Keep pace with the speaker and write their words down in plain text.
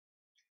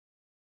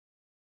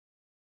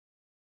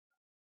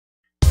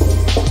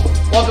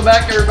Welcome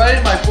back,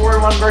 everybody. My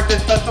 4-in-1 birthday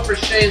special for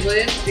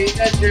Shaylyn,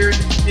 Geena, Jaron,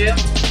 and Tim.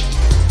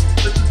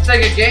 This is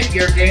Sega Game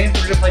Gear games.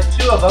 We're going to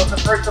play 2 of them. The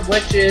first of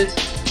which is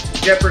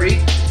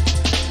Jeopardy.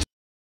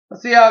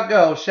 Let's see how it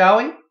goes, shall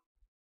we?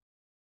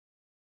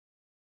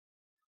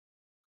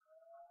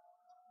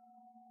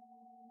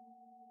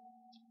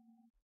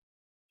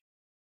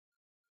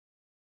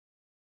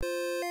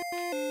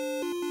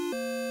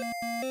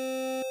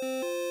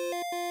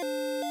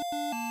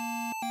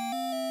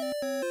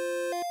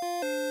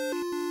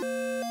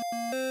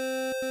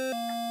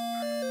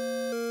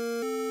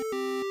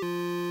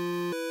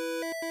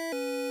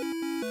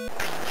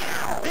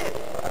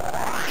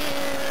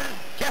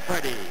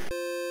 Jeopardy!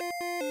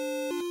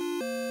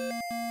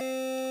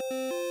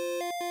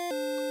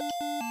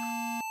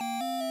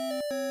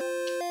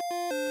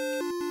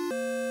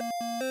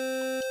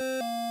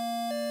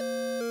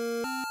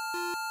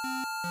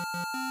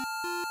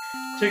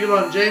 Check it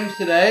on James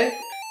today.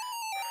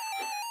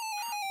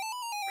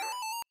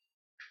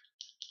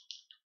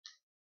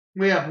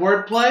 We have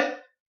wordplay,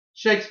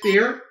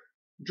 Shakespeare,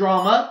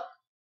 drama,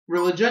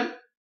 religion,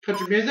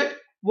 country music,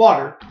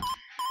 water.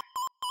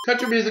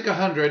 Country music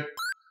 100.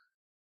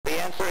 The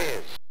answer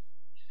is...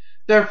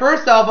 Their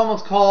first album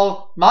was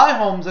called My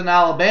Home's in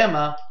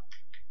Alabama.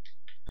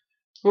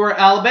 Who are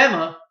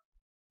Alabama?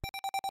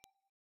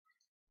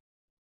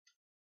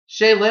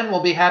 Shaylyn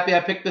will be happy I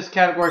picked this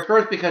category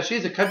first because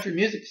she's a country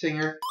music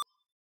singer.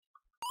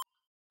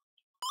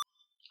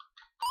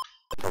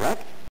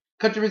 Correct.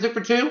 Country music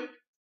for 2.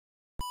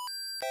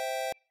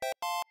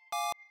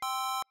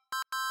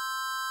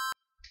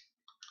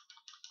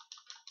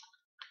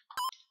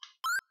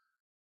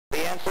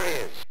 The answer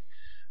is...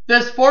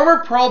 This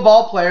former pro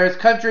ball player is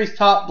country's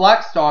top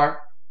black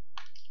star.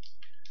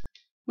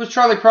 Who's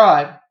Charlie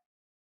Pride?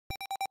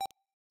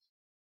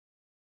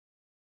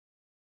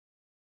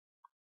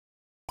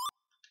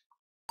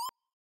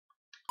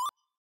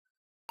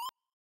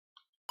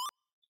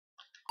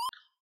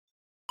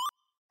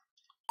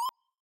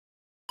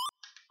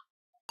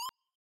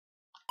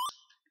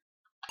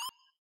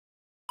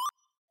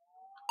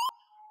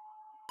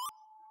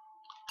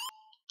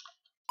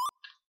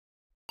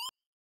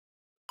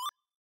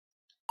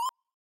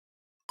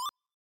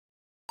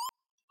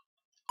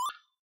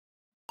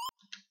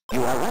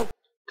 You are right.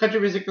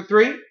 Country music for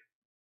 3.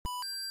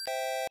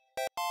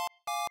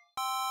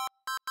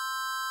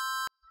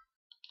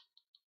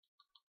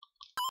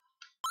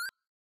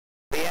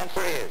 The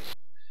answer is...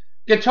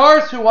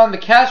 Guitarist who won the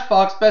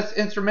Cashbox Best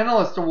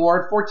Instrumentalist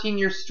Award 14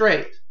 years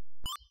straight.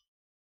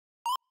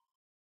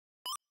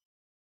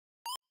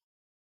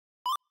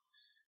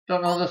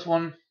 Don't know this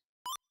one.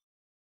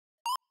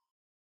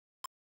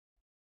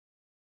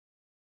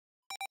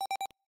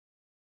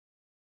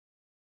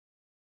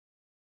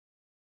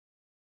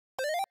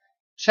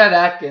 Chet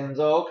Atkins.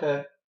 Oh,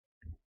 okay.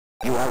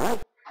 You are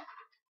right.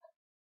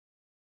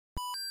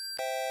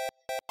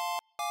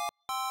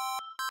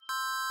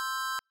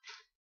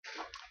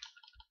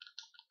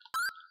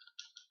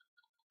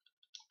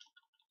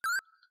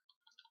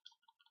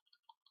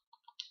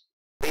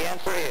 The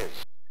answer is...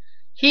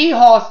 Hee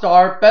Haw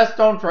star, best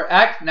known for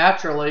Act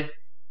Naturally.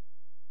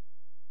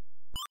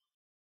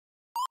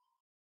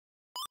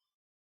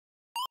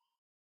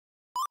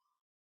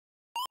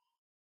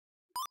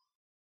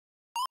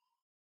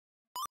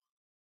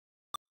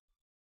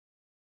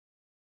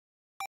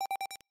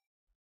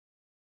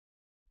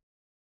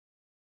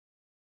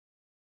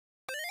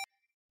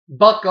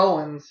 Buck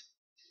Owens.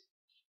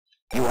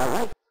 You are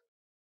right.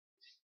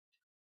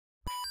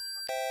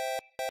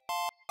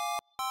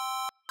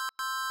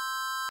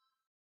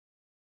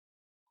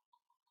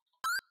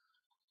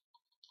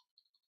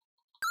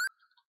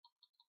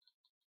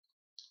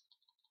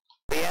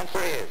 The answer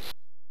is...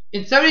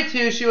 In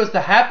 72, she was the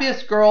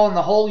happiest girl in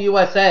the whole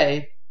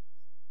USA.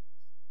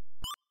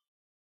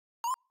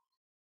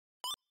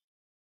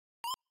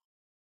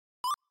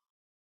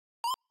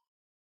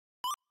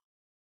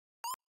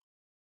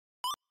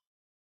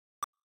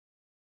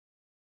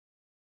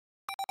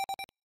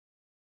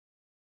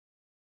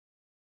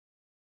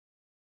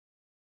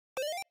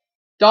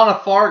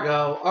 Donna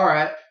Fargo.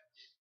 Alright.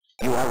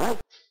 You are right.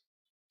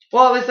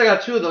 Well, at least I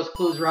got 2 of those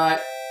clues right.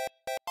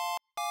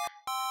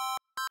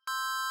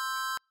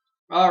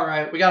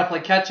 Alright, we gotta play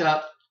catch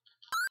up.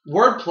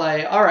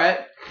 Wordplay. Alright.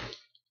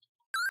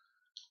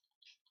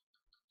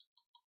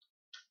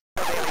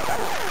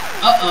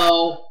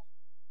 Uh-oh.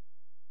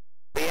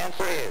 The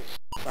answer is...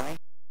 Sorry?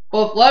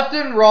 Both left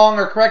and wrong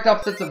are correct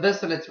opposites of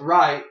this, and it's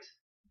right.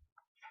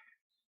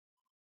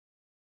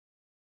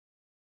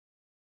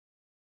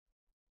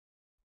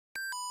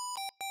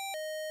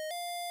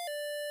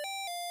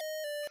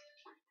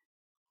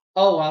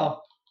 Oh,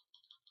 well.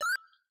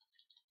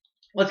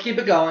 Let's keep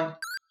it going.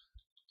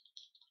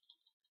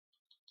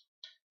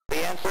 The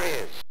answer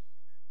is...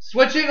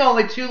 Switching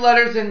only 2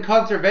 letters in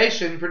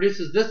conservation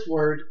produces this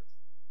word.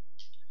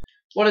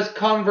 What is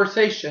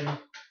conversation?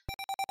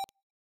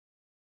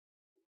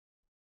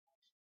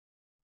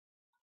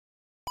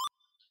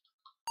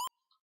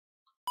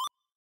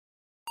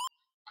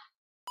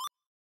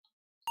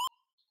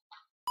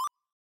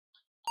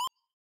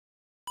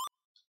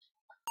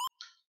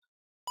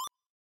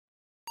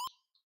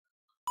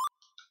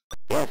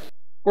 Yes.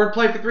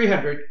 Wordplay for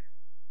 300.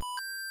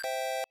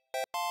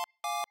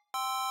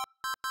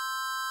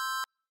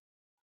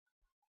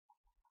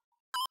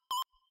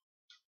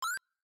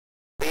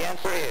 The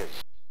answer is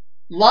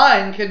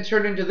Line can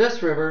turn into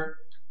this river.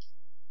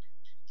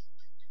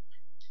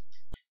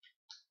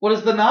 What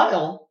is the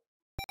Nile?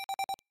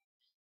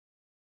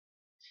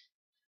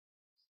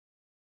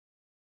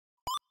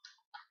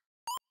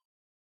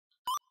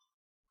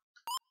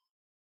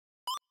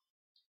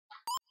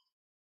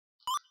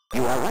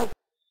 you are right.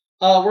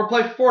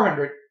 Wordplay for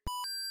 400.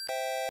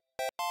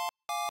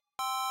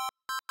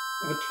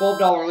 I have a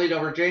 $12 lead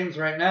over James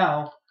right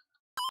now.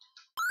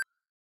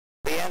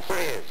 The answer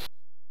is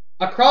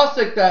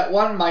Acrostic that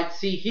one might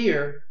see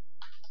here.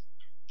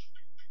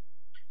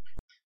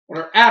 What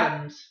are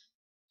atoms?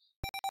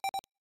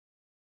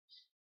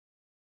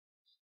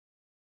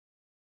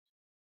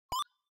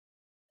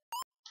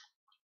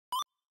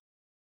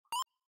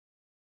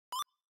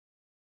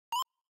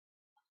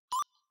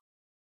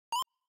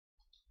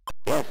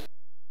 yes.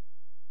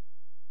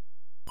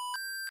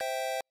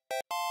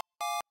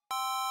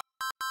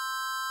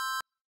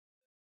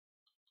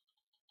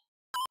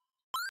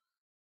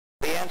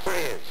 The answer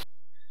is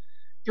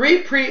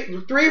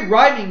Three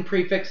rhyming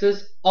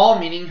prefixes, all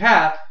meaning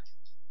half.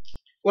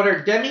 What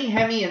are demi,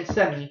 hemi, and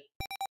semi?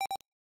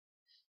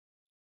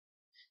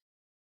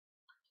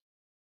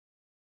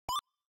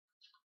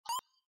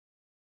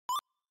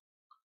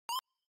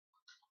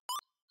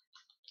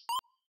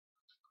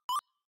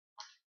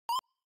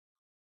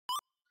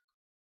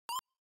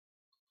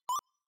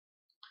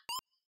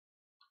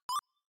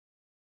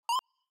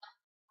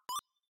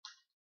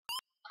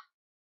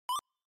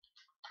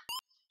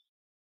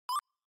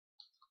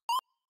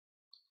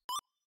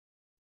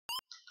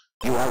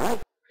 you are right.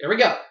 Here we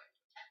go.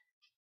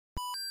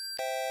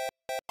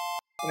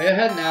 Way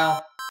ahead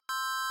now.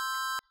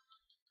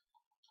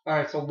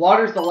 Alright, so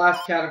water's the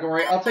last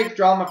category. I'll take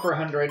drama for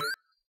 100.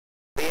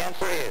 The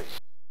answer is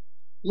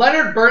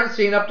Leonard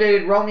Bernstein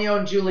updated Romeo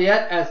and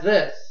Juliet as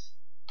this.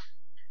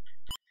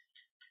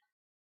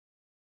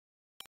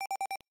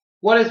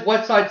 What is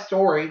West Side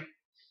Story?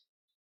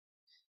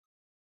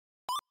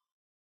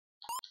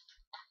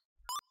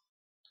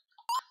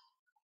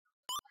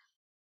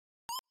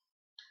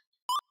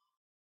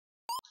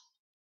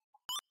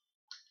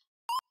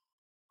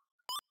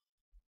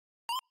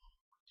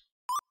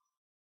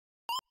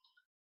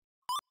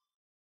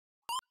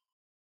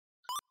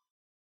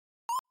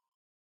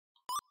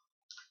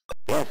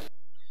 yes.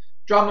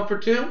 Drama for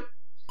 2.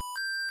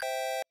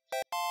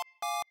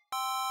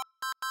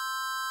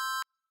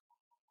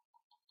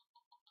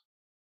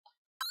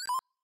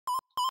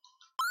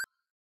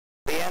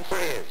 The answer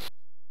is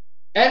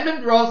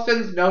Edmund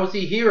Ralston's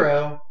nosy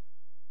hero.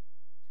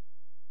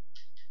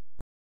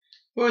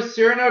 Who is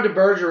Cyrano de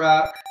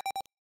Bergerac?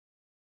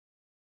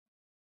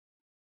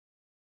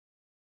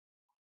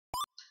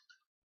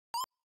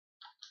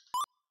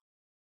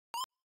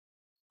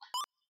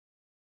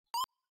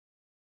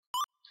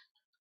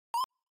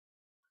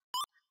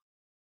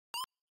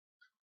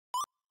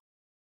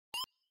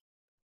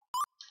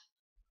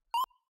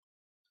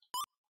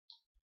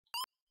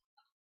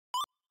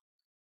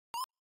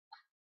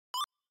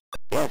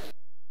 yes.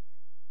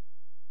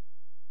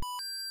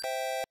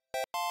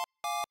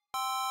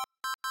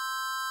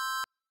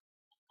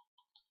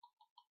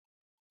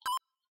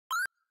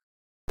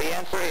 The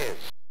answer is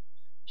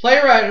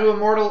Playwright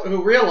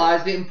who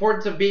realized the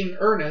importance of being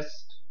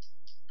earnest.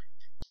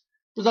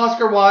 Was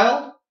Oscar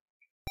Wilde?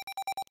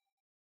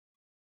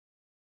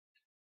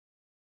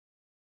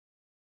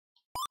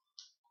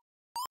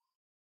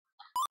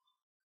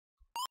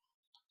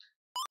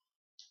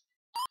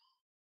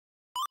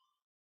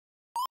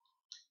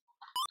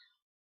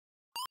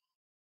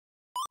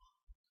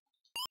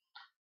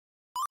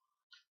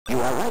 you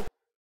are right.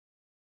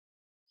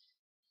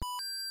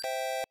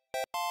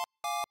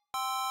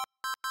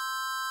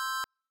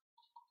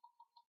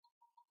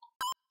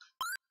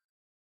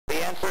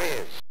 The answer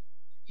is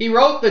He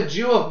wrote The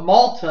Jew of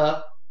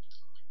Malta.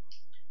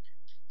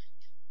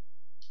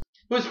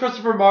 Who is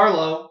Christopher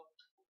Marlowe?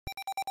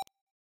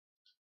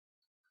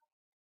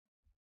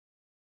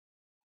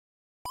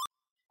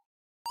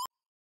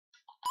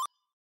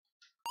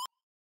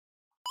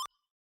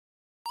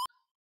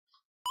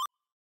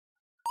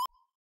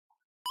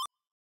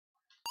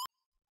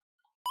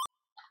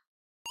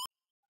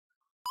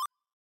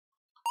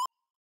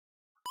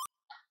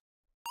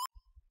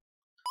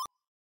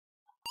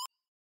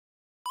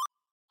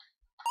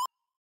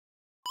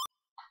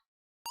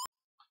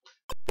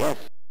 yes.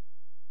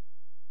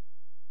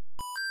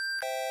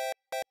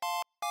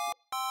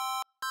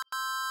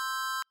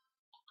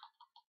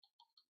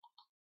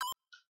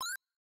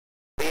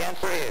 The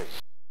answer is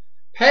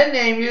Pen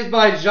name used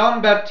by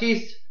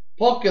Jean-Baptiste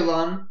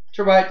Poquelin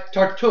to write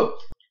Tartuffe.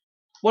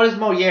 What is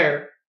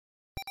Molière?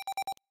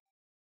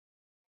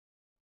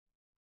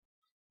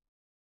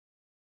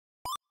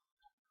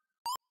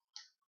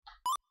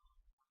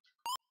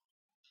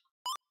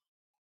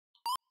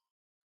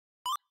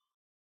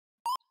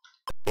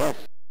 yes.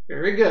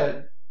 Very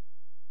good.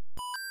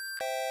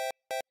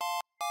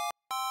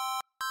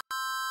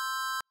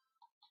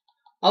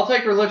 I'll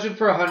take religion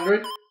for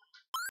 100.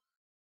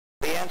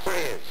 The answer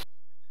is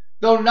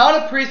Though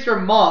not a priest or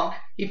monk,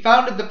 he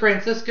founded the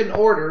Franciscan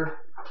order.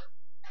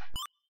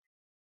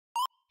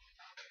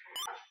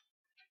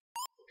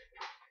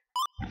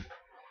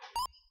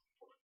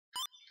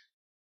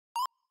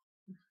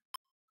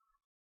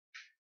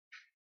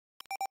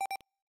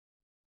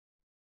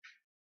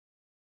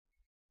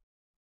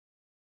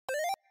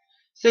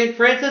 St.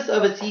 Francis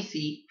of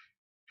Assisi.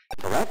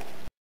 correct.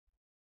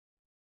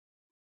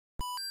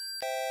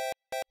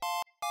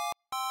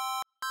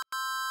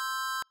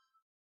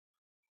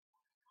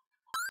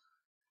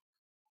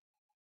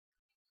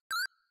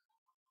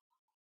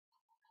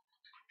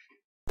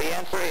 The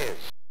answer is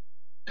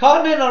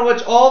Continent on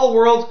which all the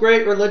world's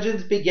great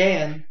religions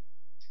began.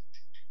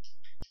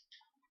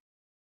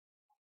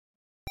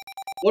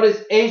 What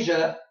is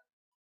Asia?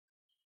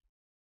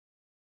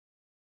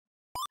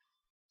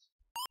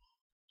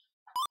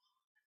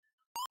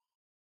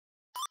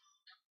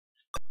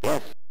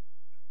 yes.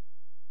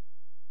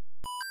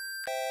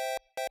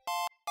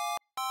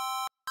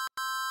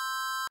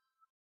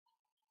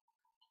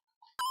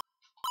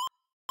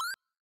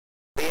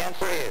 The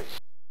answer is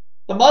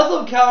The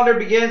Muslim calendar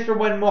begins from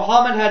when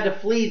Muhammad had to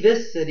flee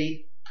this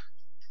city.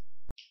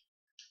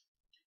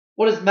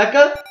 What is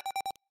Mecca?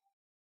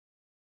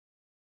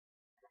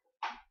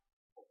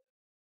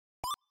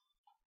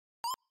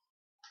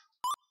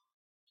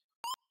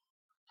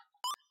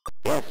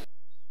 yes.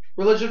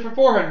 Religion for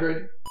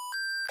 400.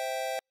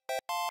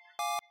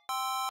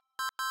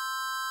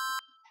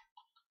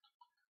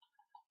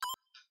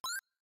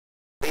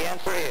 The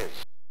answer is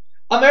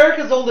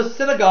America's oldest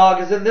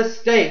synagogue is in this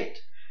state.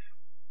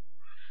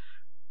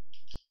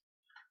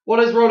 What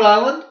is Rhode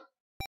Island?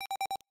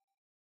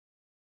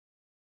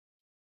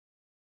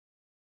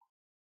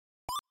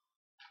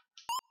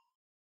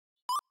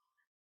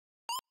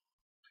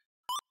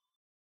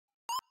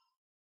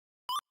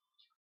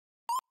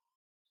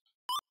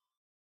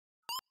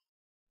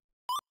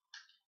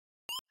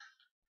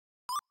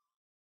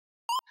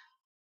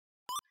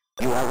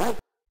 you are right.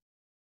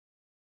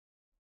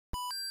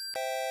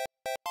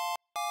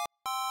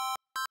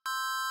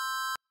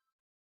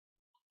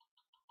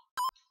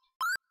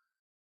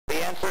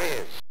 The answer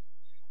is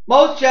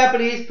Most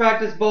Japanese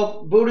practice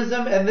both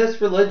Buddhism and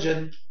this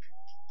religion.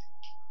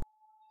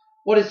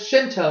 What is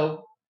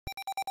Shinto?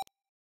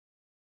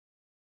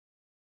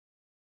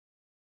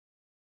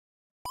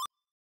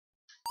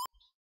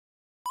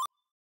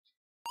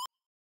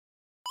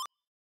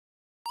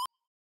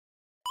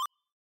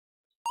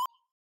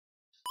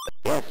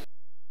 yes.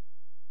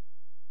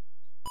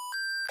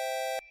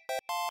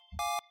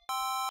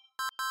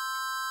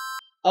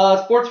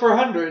 Sports for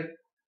 100.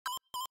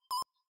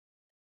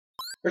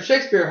 Or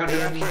Shakespeare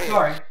 100, I mean,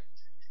 sorry.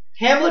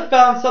 Hamlet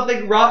found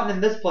something rotten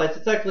in this place.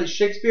 It's actually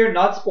Shakespeare,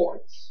 not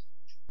sports.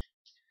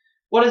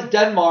 What is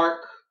Denmark?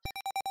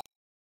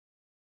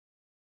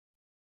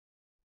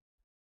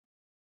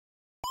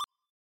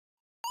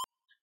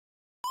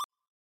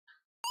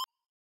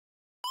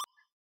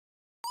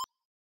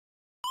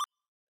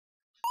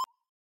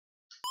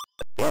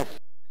 yes.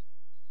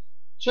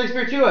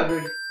 Shakespeare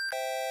 200.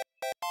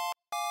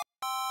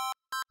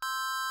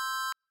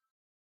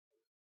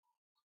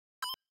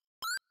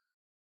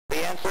 The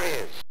answer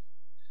is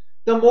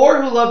The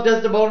Moor who loved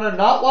Desdemona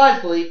not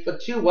wisely,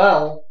 but too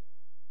well.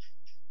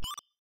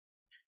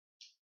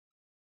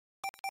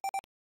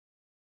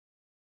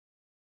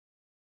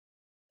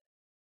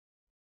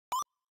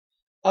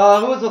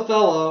 Who is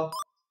Othello?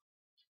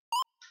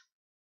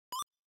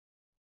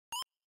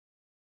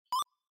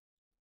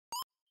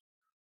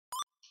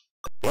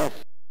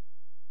 yes.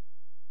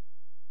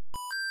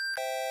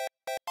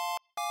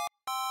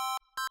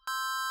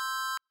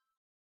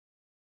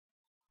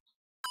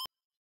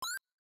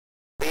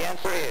 The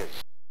answer is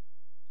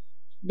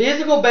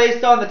Musical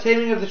based on The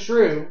Taming of the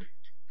Shrew.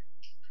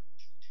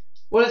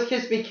 What is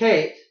Kiss Me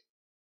Kate?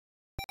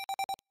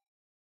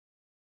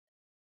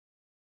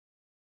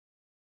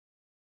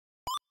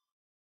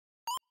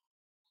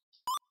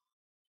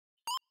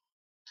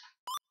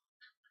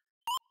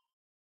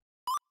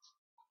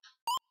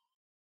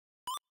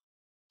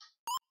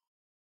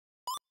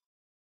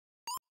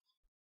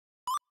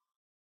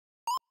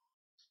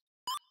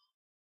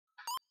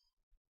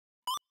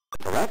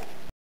 correct.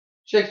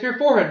 Shakespeare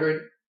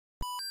 400.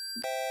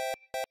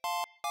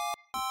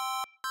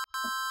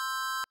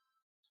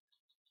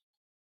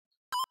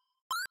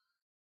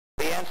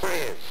 The answer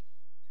is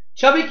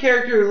Chubby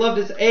character who loved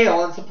his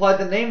ale and supplied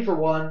the name for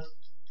one.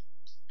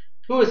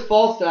 Who is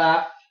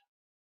Falstaff?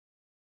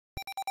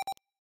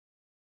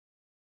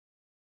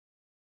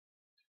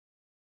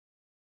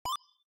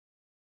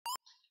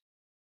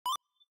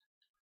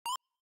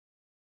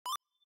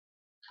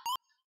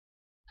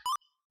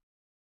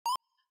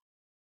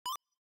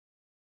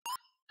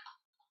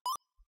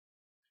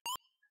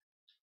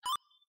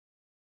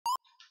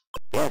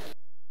 yes.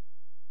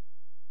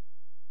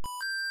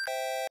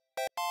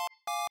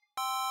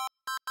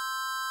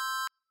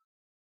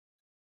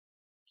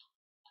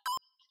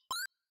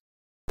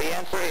 The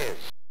answer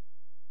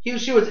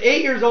is She was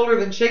 8 years older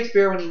than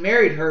Shakespeare when he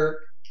married her.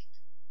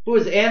 Who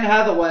is Anne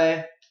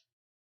Hathaway?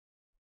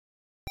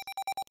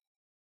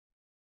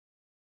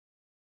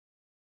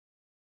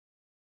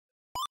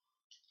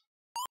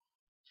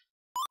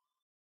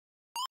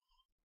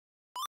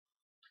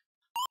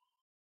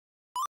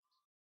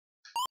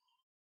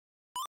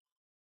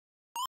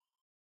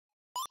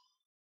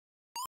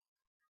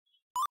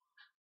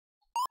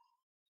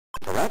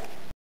 Correct.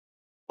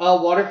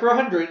 Water for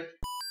 100.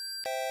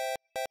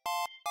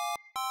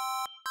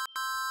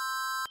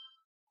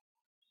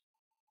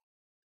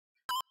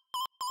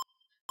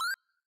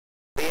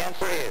 The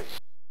answer is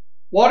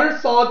Water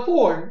solid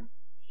form.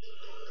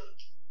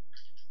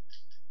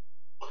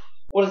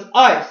 What is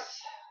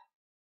ice?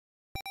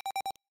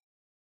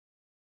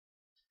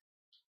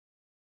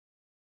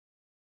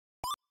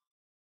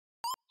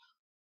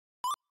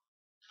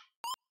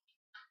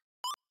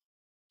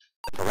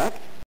 correct.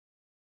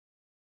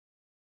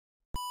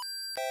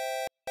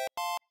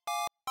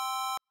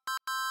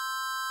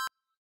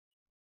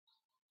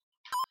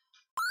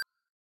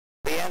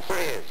 The answer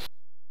is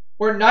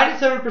Where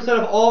 97%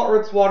 of all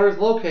Earth's water is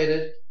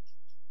located.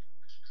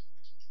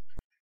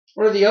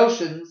 What are the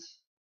oceans?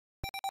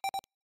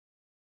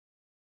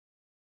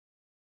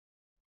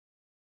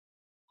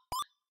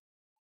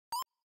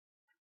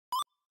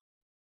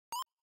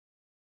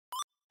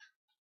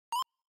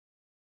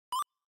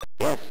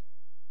 yes.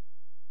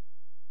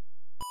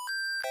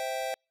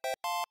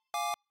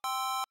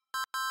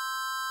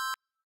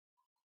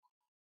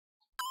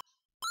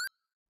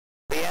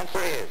 The answer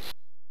is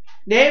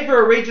Name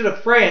for a region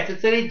of France.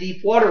 It's any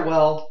deep water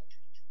well.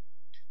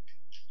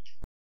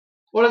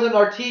 What is an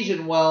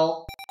artesian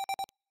well?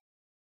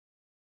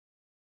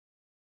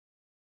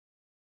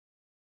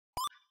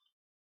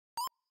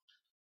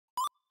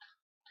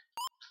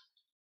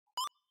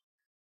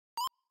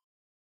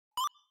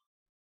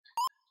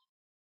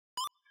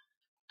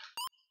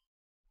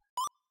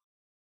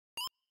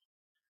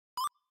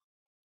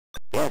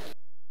 yes.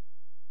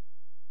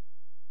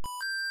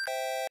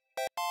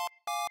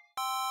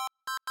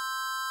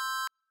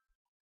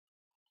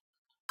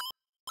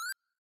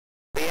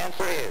 The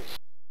answer is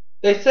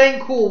They sang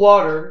cool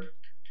water.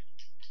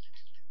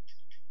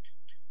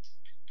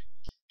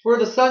 Who are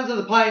the sons of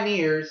the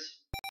pioneers?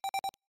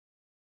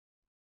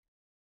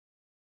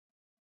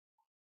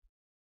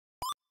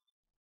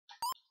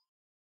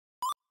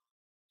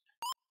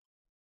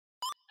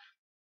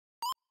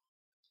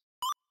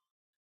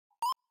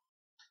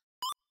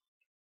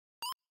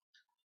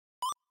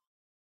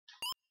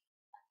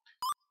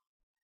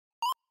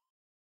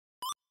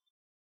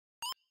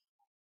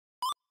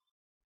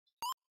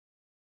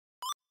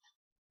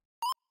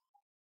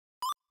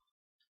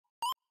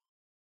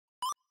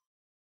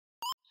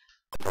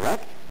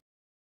 correct.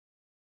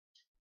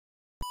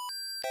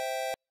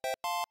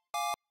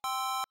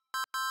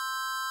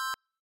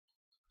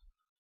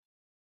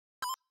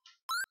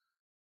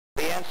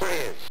 The answer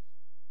is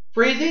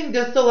Freezing,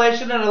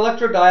 distillation, and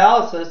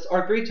electrodialysis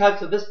are 3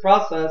 types of this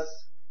process.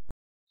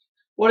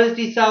 What is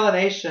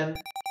desalination?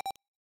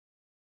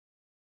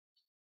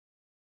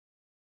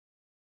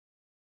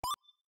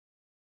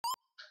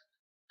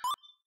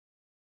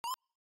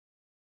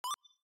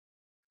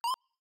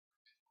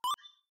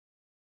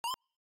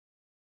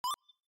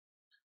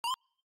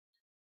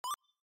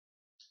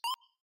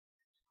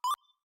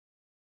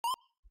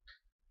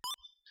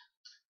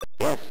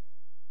 yes.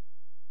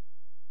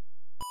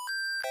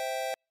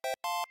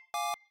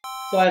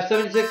 So I have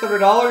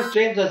 $7,600.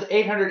 James has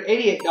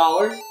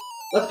 $888.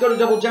 Let's go to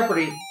Double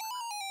Jeopardy.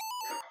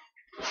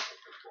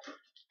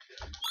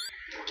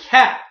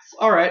 Cats.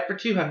 All right, for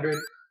 200.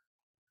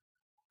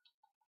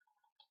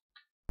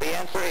 The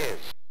answer is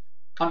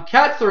On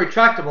cats, they're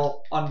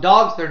retractable. On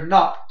dogs, they're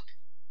not.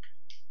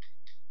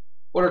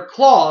 What are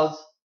claws?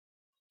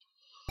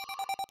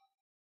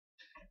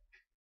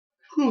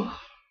 Whew.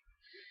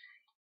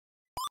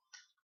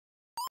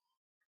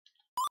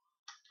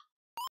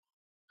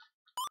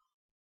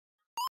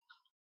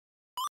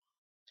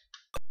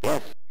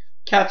 yes.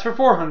 Cats for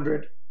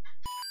 400.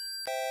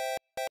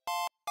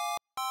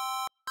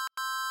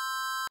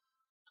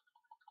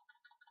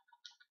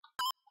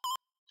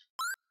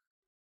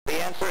 The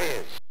answer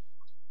is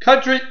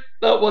Country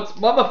that wants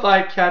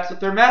mummified cats with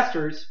their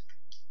masters.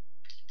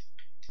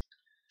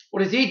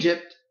 What is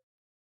Egypt?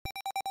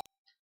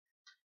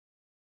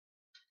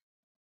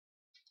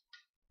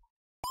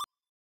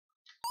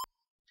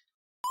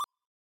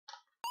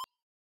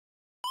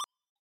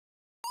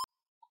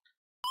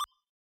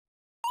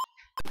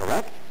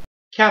 correct.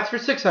 Cats for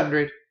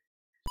 600.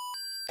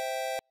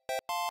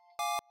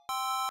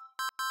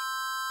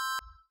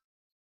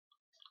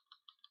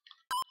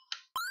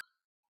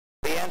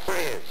 The answer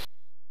is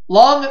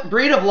Long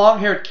breed of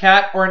long-haired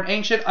cat or an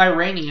ancient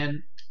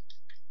Iranian.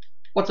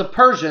 What's a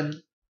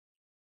Persian?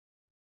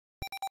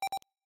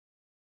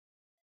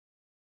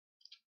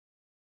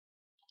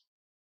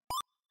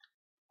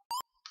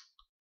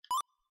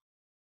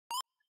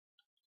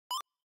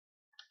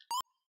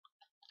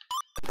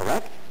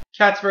 correct.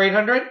 Cats for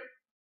 800.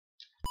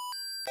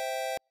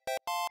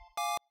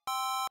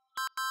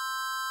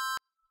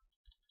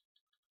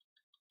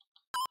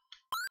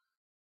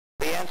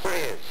 The answer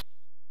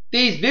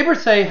These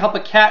beavers say help a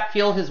cat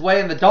feel his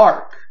way in the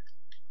dark.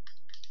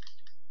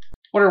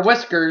 What are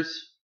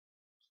whiskers?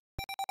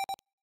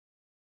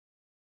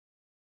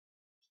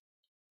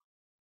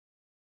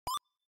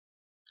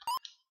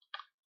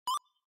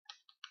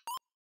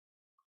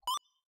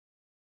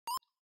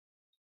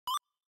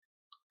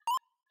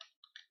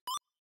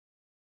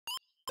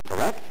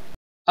 Correct.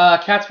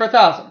 Cats for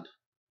 1,000.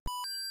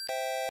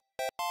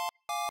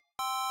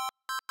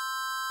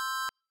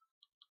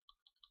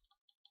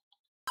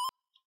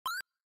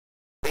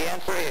 The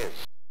answer is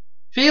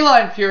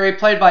Feline Fury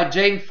played by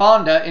Jane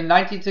Fonda in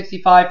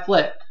 1965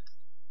 flick.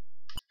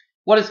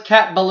 What is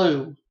Cat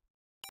Ballou?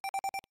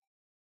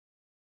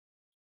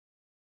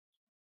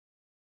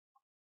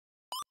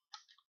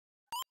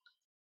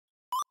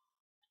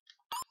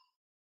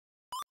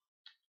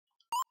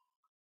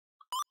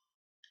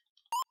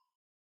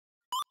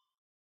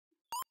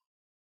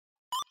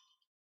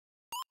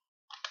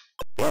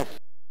 yes.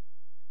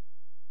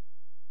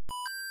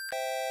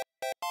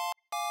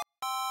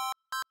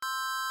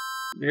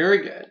 Very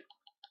good.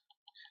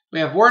 We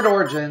have word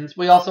origins.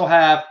 We also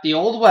have the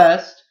Old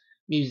West,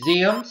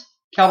 museums,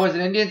 Cowboys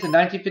and Indians in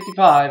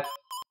 1955.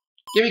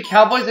 Give me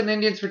Cowboys and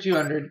Indians for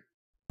 200.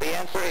 The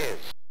answer is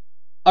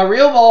A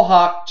real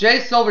Mohawk, Jay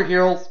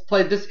Silverheels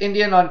played this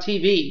Indian on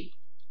TV.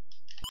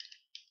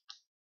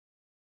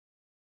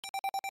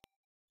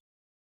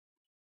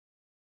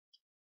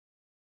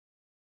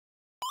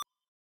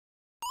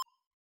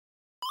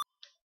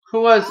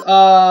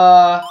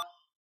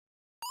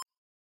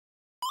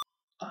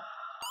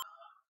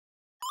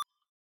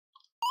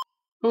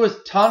 Who was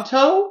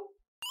Tonto?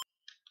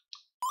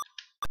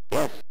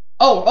 yes.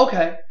 Oh,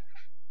 okay.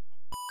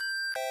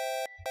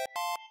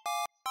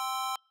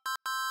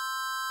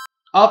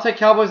 I'll take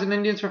Cowboys and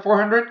Indians for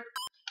 400.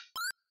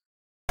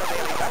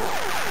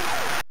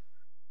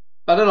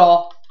 Not at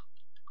all.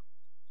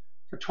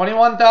 For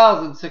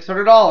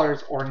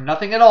 $21,600 or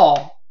nothing at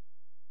all.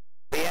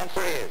 The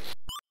answer is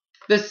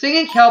The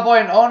singing cowboy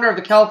and owner of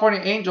the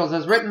California Angels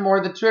has written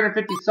more than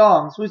 250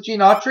 songs. Who's Gene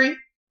Autry?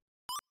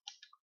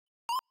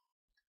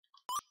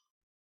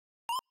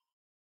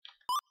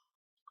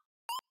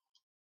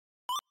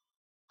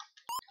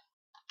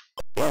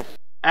 yes.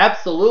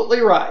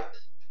 Absolutely right.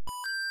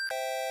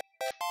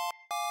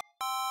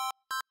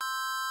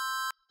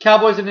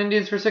 Cowboys and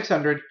Indians for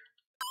 600.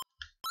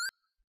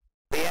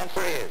 The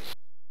answer is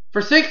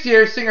For 6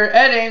 years, singer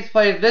Ed Ames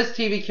played this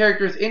TV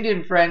character's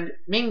Indian friend,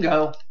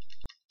 Mingo.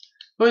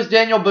 Who is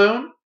Daniel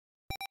Boone?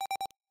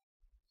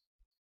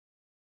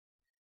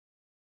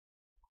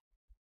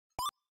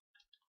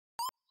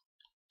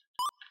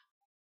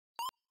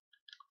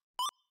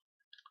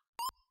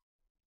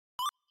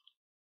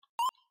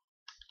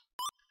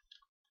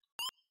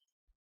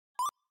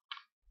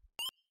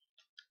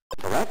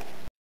 correct.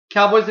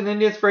 Cowboys and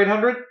Indians for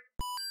 800.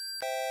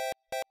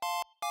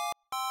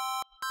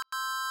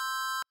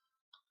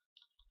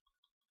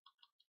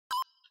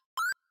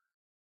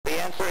 The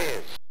answer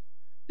is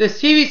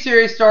This TV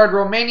series starred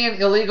Romanian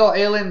illegal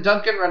alien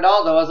Duncan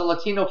Ronaldo as a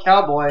Latino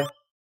cowboy.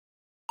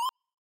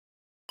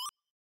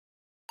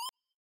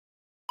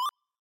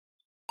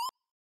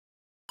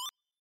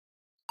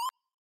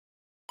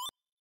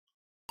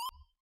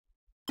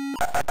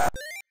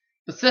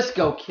 The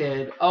Cisco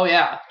Kid. Oh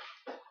yeah.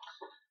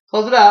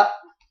 Close it out.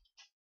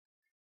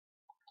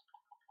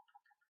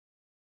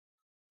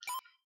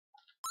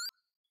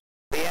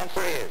 the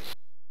answer is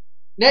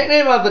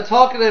Nickname of the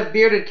talkative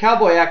bearded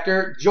cowboy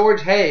actor,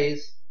 George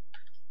Hayes.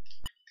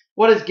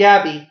 What is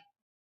Gabby?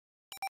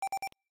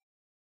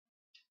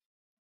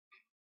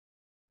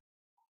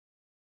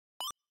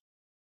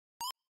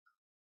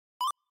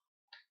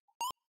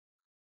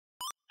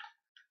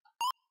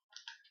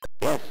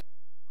 yes.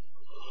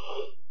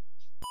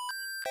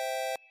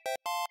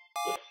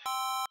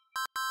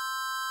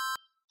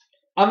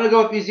 I'm going to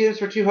go with museums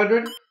for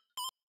 200.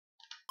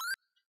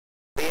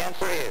 The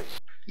answer is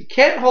You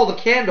can't hold a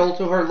candle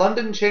to her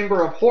London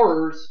Chamber of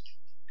Horrors.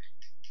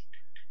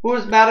 Who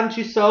is Madame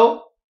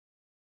Tussaud?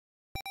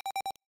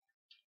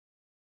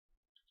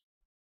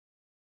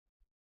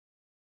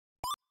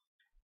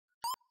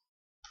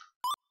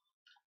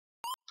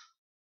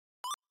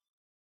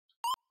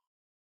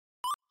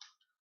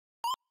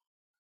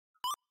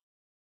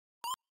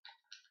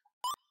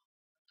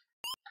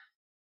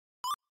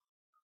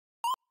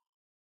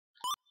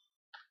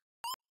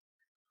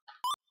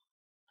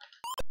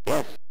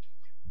 yes.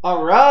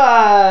 All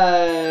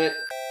right.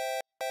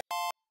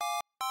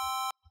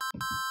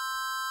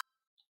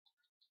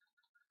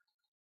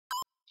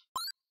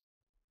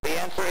 The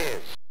answer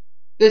is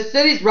This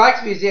city's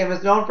Rijksmuseum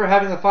is known for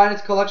having the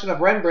finest collection of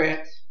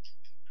Rembrandts.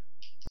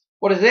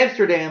 What is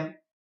Amsterdam?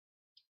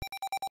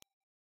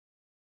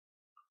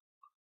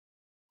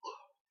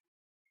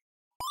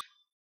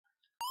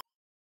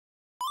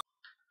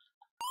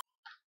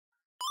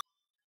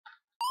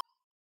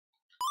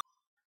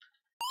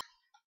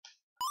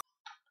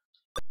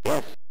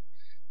 yes.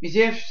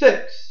 Museum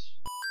 6.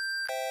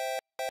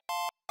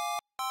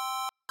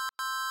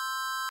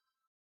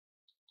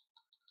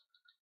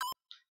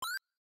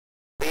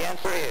 The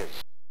answer is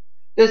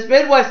This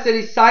Midwest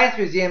city science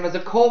museum has a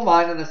coal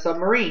mine and a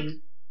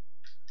submarine.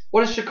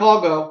 What is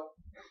Chicago?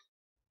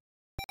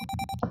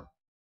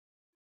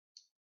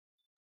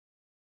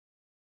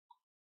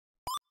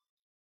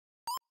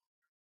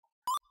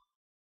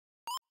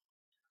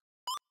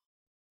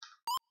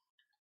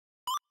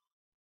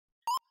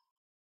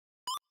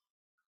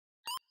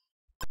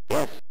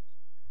 Yes.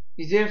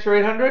 Museums for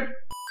 800?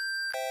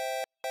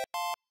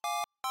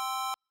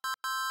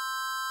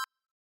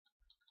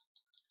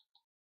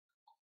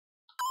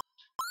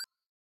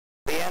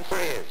 The answer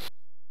is.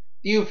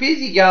 The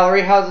Uffizi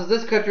Gallery houses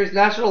this country's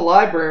national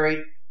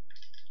library.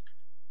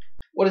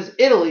 What is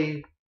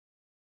Italy?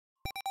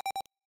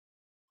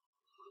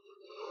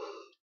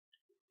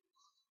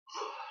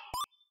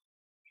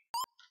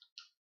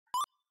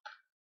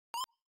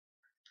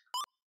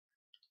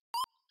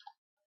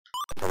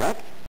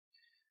 Correct.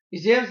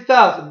 Museums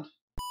 1000.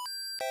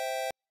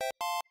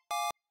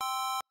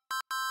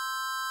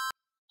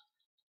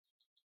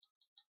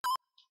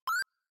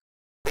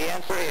 The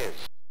answer is.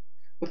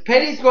 With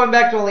paintings going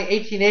back to only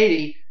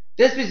 1880,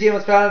 this museum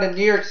was founded in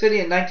New York City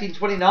in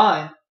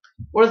 1929.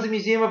 What is the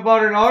Museum of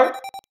Modern Art?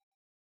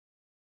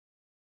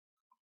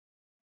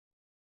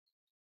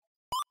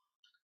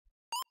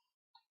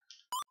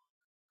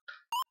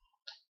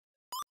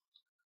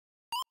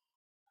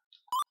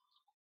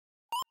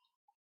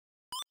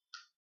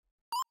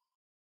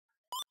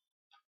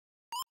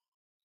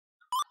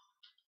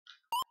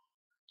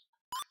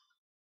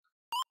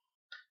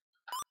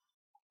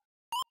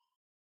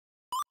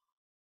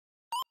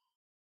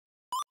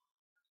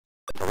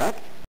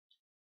 Correct.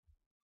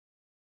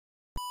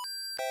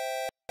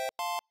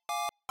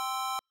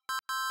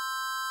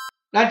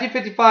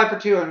 $19.55 for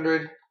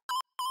 200.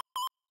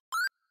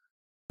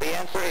 The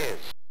answer is.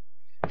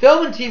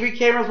 Film and TV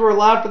cameras were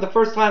allowed for the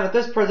first time at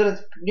this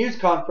president's news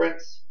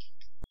conference.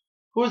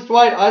 Who is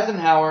Dwight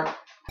Eisenhower?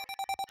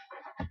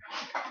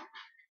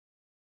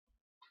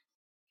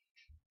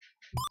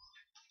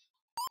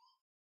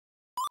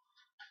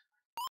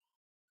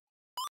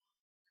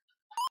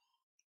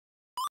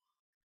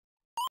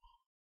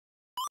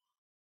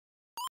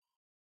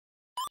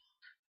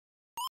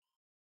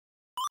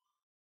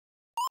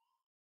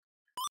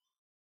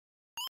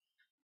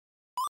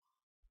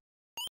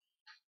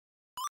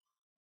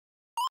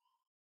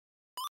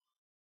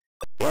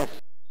 Yes.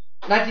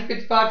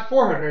 1955 to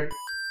 400.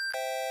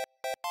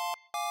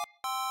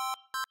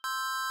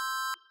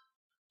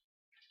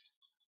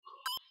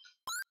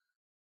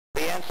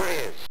 The answer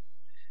is.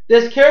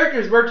 This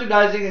character's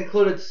merchandising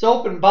included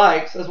soap and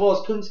bikes, as well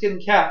as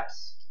coonskin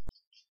caps.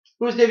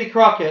 Who is Davy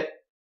Crockett?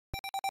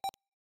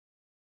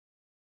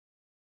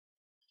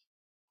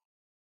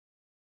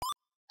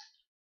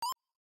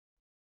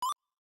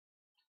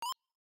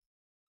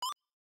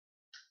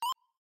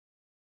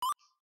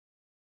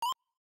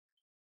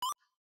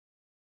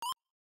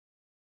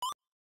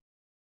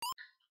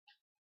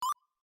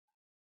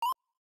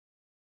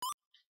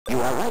 You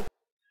are right.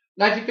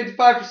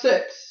 1955 for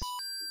 6.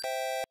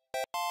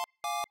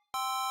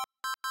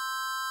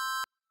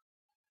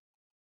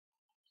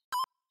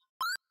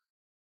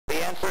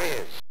 The answer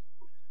is.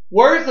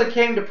 Words that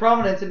came to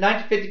prominence in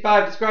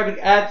 1955 describing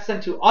ads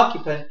sent to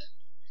occupant.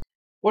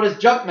 What is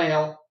junk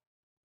mail?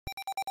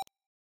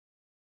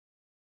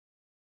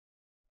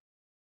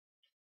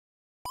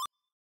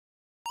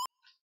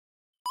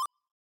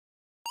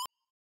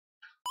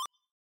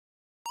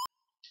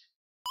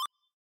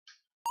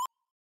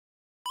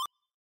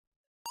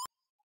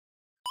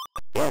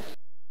 Yes.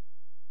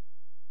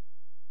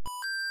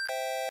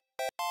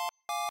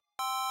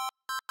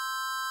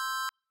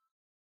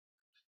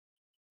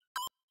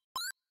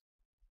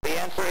 The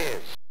answer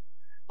is.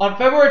 On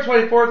February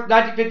 24th,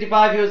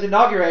 1955, he was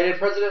inaugurated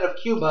President of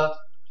Cuba.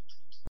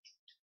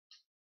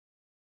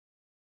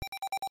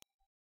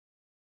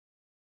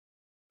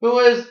 Who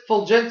is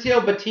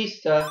Fulgencio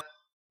Batista?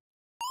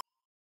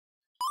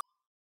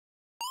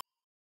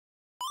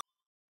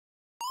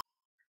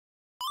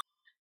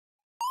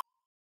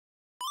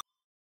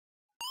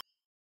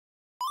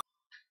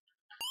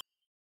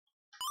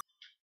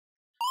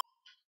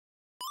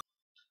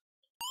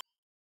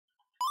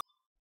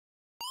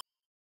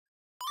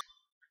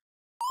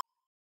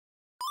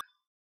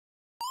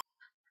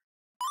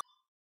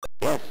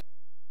 Yes.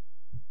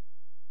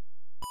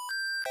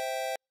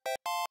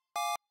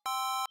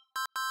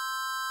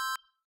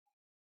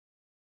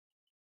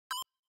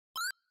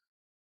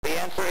 The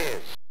answer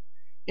is.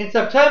 In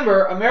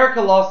September,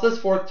 America lost this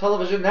fourth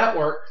television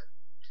network.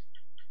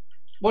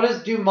 What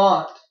is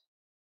Dumont?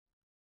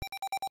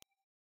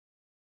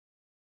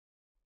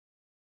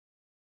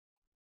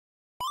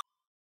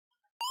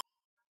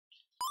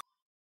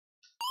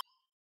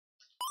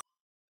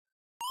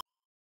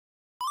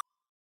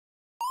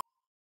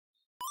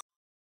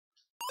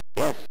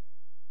 Yes.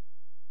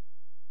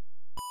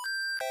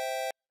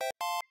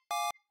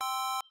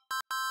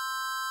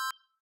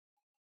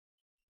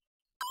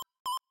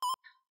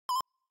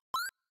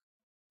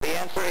 The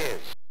answer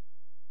is.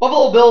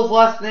 Buffalo Bill's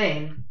last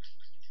name.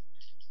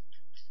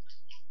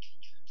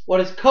 What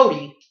is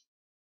Cody?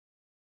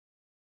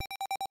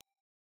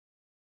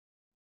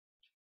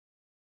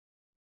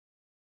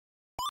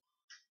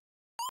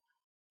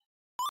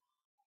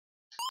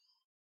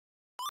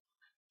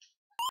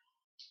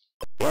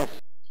 Yes.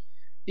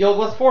 Yield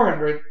was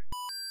 400.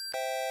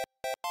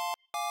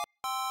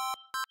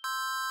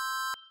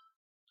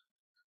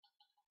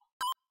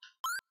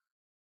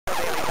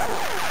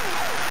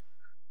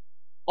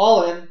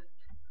 All in.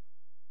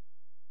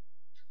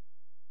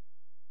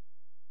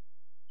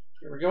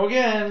 Here we go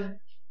again.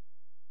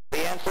 The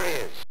answer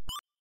is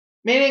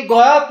Meaning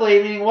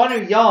Goathlete, meaning one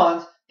who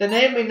yawns. The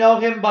name we know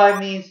him by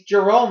means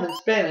Jerome in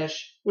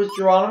Spanish. Who's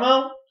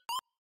Geronimo?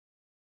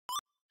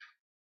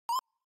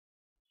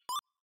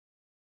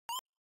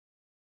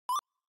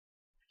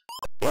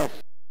 yes.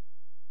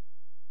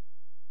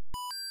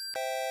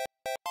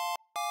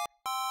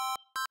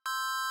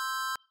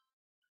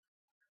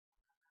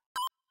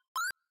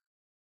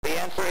 The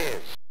answer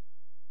is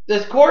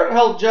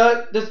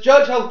This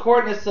judge held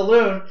court in his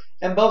saloon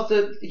and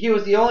boasted he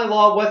was the only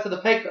law west of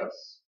the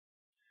Pecos.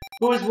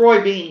 Who is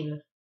Roy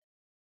Bean?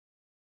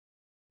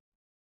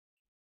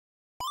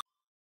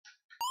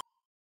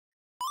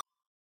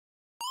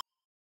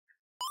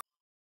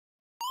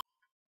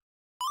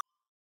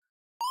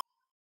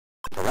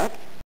 correct.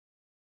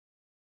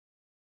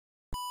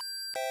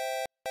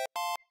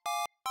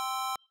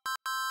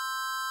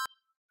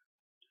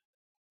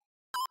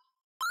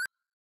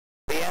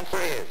 The answer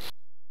is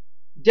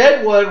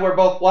Deadwood, where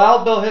both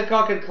Wild Bill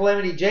Hickok and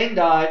Calamity Jane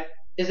died,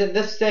 is in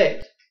this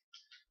state.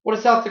 What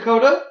is South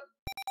Dakota?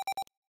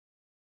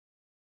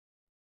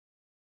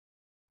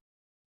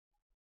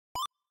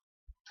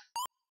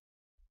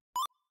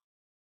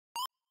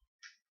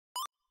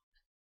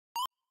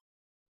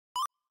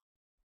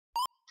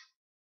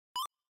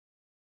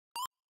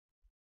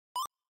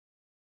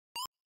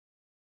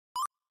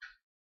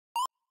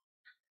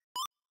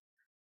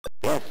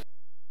 yes.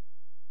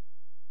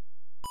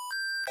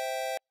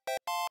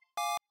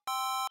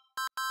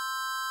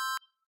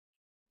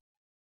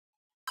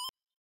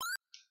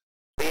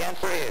 The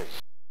answer is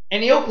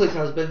Annie Oakley's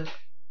husband.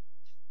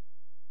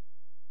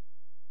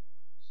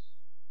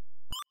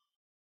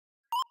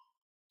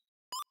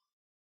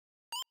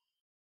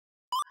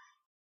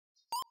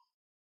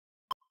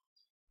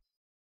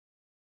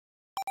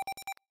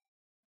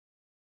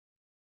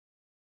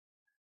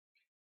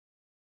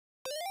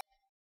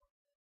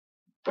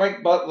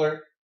 Frank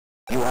Butler.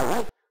 you are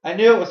right. I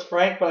knew it was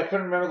Frank, but I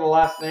couldn't remember the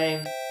last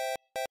name.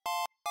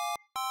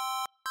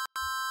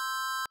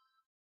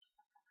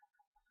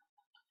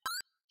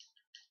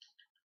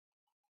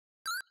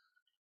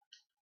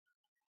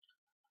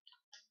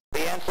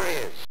 The answer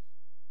is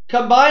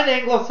Combined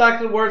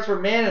Anglo-Saxon words for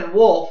man and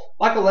wolf.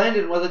 Michael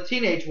Landon was a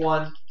teenage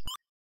one.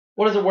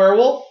 What is a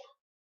werewolf?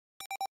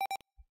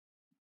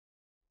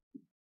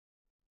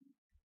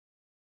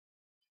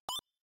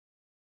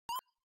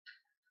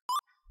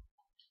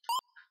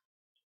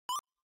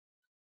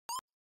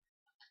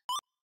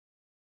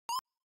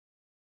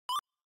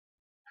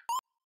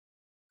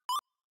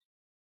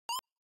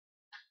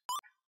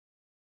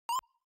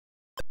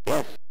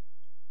 yes.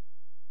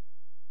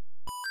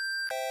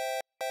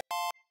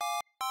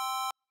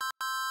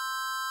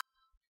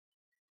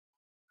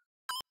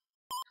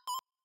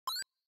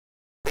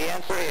 The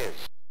answer is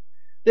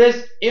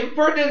This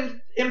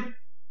impertinent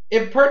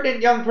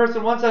young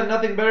person once had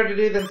nothing better to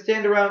do than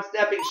stand around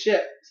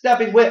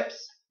snapping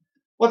whips.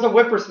 What's a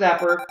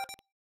whippersnapper?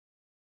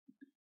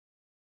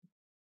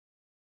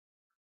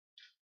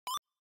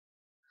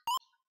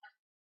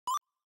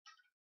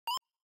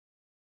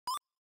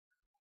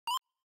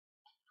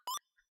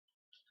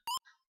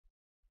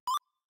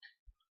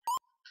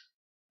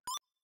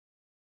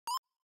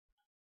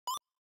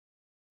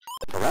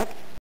 correct.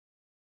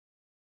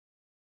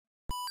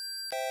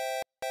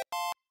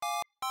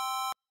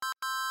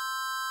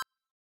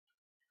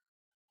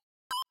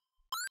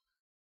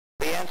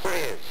 The answer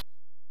is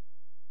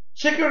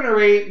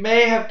Chicanery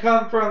may have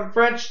come from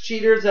French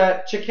cheaters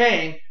at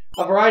chicane,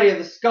 a variety of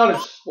the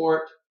Scottish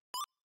sport.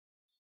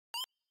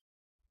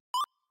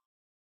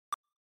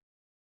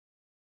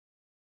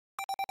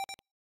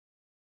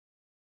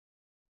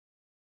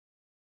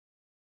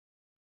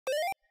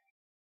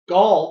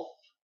 Golf.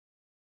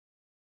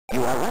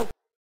 you are right.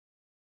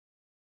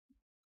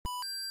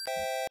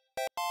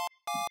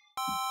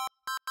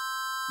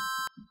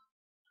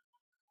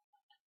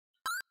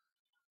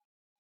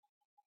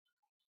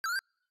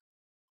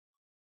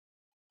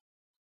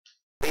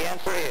 The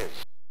answer is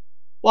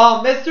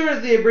While Mr.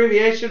 is the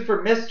abbreviation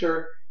for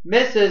Mr.,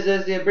 Mrs.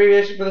 is the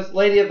abbreviation for this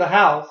lady of the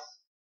house.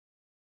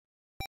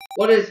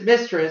 What is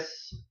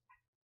mistress?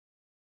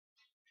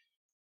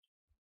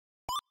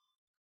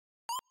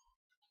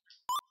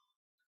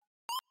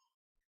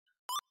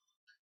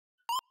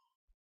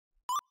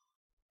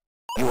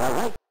 you are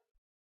right.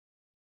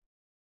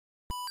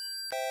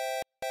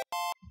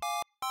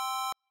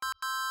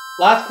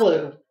 Last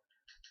clue.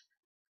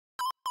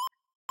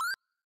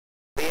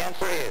 The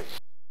answer is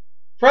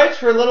French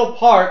for little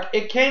park.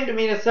 It came to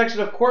mean a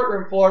section of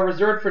courtroom floor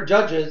reserved for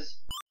judges.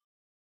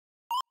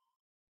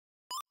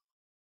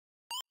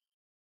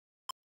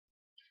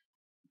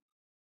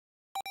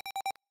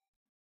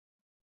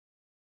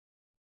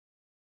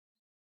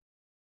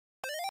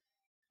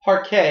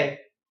 Parquet.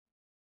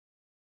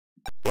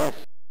 yes.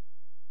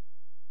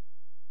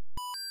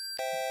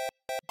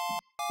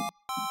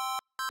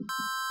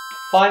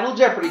 Final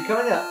Jeopardy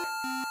coming up.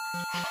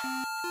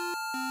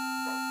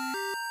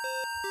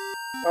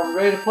 Are we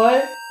ready to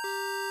play?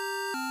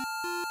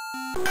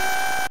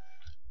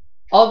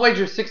 I'll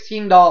wager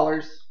 $16.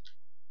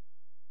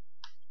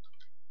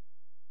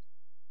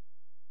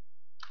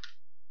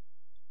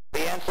 The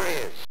answer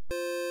is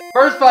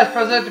First vice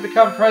president to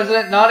become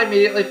president, not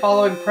immediately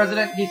following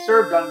president he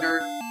served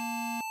under.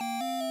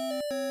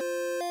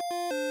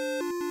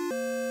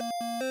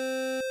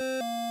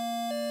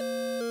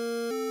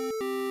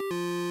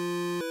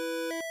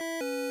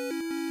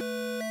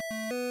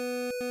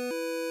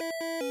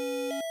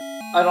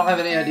 I don't have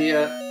any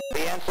idea.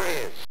 the answer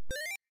is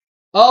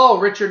Oh,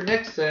 Richard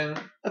Nixon.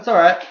 That's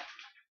alright.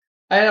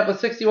 I ended up with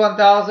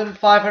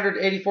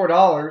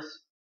 $61,584.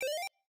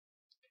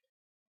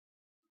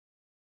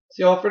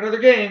 See you all for another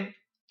game.